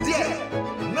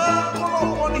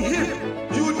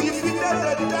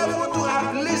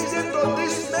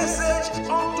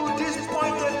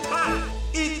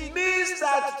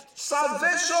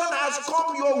salvation has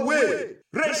come your way.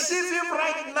 Receive him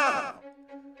right now.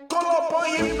 Call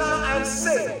upon him now and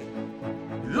say,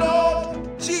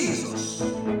 Lord Jesus,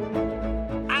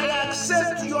 I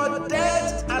accept your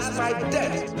death as my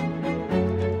death.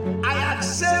 I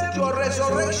accept your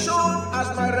resurrection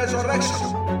as my resurrection.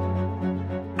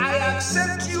 I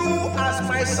accept you as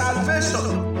my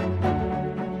salvation.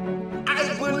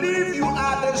 I believe you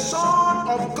are the Son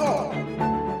of God.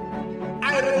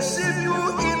 I receive you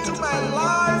into my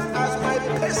life as my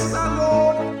personal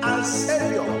Lord and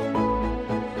Savior.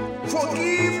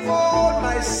 Forgive all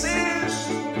my sins.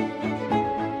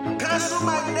 Cancel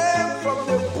my name from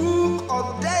the book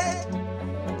of death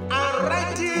and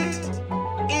write it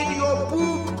in your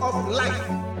book of life.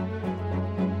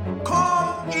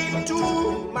 Come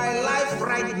into my life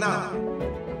right now.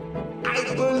 I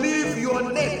believe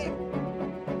your name.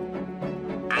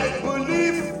 I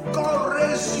believe God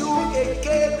raised you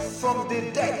again from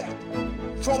the dead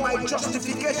for my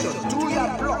justification through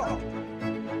your blood.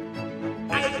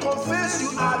 I confess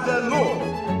you are the Lord.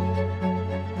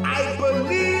 I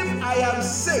believe I am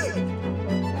saved.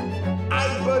 I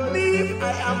believe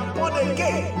I am born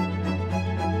again.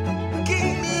 Give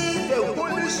me the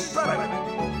Holy Spirit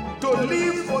to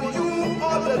live for you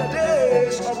all the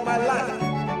days of my life.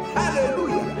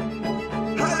 Hallelujah.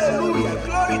 Hallelujah.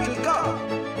 Glory to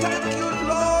God. Thank you,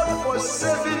 Lord, for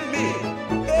saving me.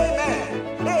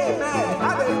 Amen. Amen.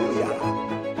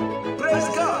 Hallelujah. Praise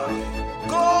God.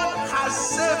 God has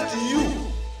saved you.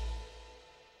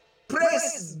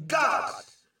 Praise God.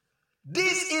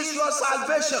 This is your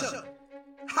salvation.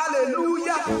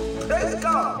 Hallelujah. Praise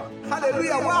God.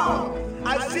 Hallelujah. Wow.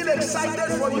 I feel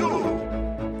excited for you.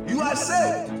 You are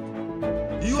saved.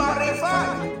 You are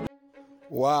revived.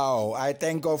 Wow, I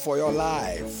thank God for your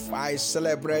life. I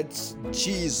celebrate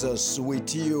Jesus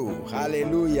with you.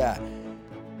 Hallelujah.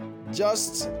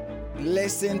 Just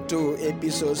listen to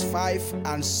episodes 5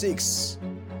 and 6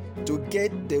 to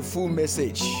get the full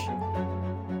message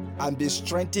and be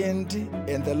strengthened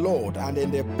in the Lord and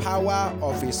in the power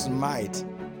of his might.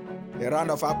 A round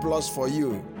of applause for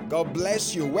you. God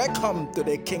bless you. Welcome to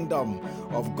the kingdom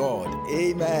of God.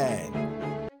 Amen.